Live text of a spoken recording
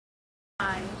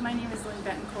Hi, my name is Lynn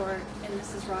Betancourt, and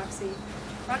this is Roxie.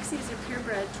 Roxie is a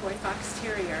purebred toy fox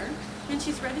terrier, and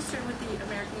she's registered with the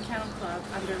American Kennel Club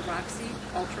under Roxie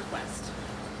Ultra Quest.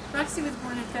 Roxie was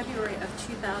born in February of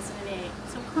 2008,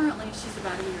 so currently she's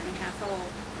about a year and a half old.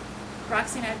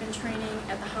 Roxie and I have been training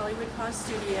at the Hollywood Paw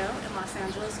Studio in Los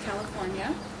Angeles,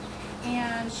 California,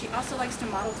 and she also likes to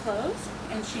model clothes,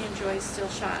 and she enjoys still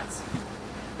shots.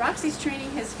 Roxie's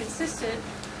training has consisted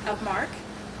of Mark,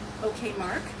 okay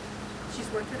Mark. She's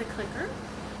worked with a clicker,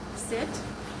 sit,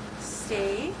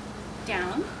 stay,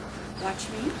 down, watch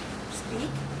me, speak,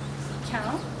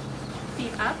 kennel,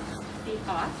 feet up, feet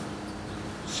off,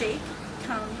 shake,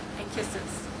 come, and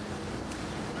kisses.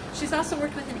 She's also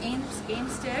worked with an aim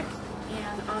stick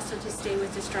and also to stay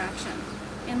with distraction.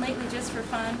 And lately, just for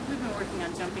fun, we've been working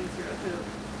on jumping through a hoop.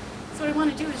 So what I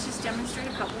want to do is just demonstrate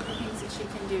a couple of the things that she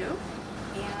can do.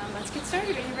 And let's get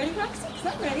started. Are you ready, Roxie?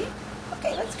 Because I'm ready.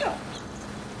 Okay, let's go.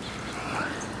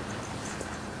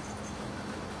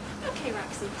 Okay,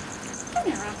 Roxie. Come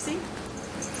here, Roxie.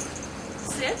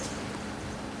 Sit.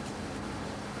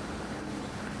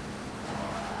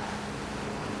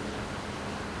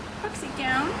 Roxie,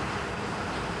 down.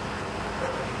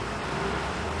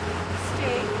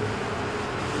 Stay.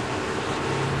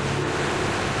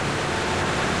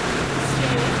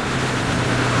 Stay.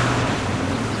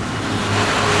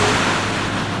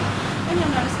 And you'll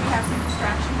notice we have some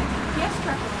distraction with the PS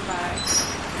truck going by.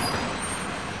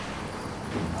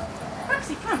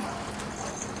 Roxie, come.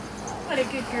 What a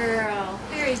good girl.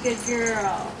 Very good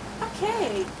girl.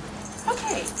 Okay.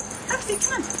 Okay. Roxie,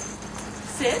 come on.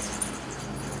 Sit.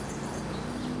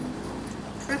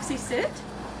 Roxie, sit.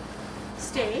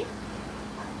 Stay.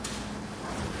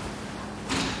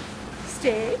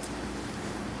 Stay.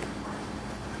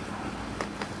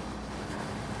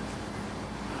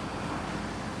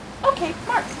 Okay,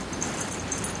 Mark.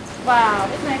 Wow,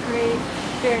 isn't that great?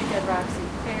 Very good, Roxie.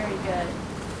 Very good.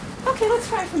 Okay, let's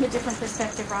try it from a different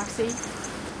perspective, Roxie.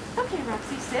 Okay,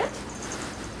 Roxie, sit.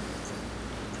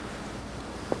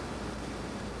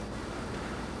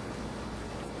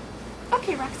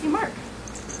 Okay, Roxie, Mark.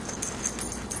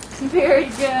 Very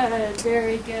good,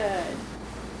 very good.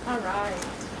 All right.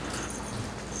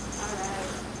 All right.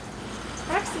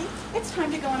 Roxie, it's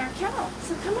time to go in our kennel.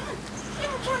 So come on, in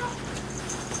our kennel.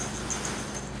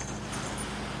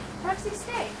 Roxie,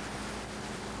 stay.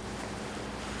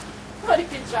 What a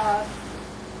good job.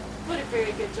 What a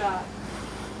very good job.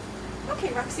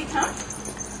 Okay, Roxie, come.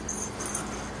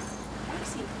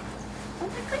 Roxie. Oh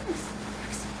my goodness.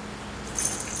 Roxie.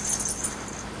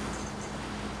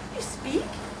 You speak?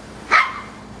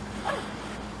 Oh.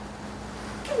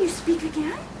 Can you speak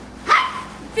again?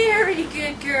 Very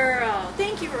good girl.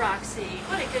 Thank you, Roxie.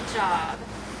 What a good job.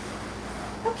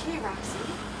 Okay,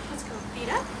 Roxie. Let's go. Feet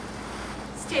up.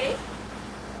 Stay.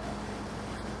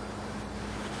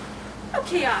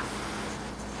 Okay, off.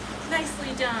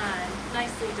 Nicely done.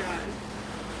 Nicely done.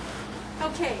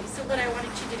 Okay, so what I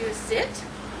wanted you to do is sit.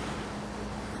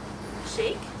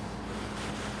 Shake.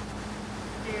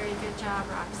 Very good job,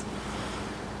 Roxie.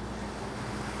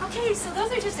 Okay, so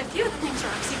those are just a few of the things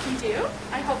Roxie can do.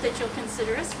 I hope that you'll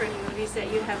consider us for any movies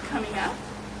that you have coming up.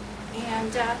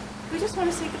 And we just want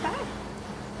to say goodbye.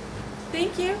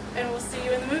 Thank you, and we'll see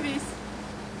you in the movies.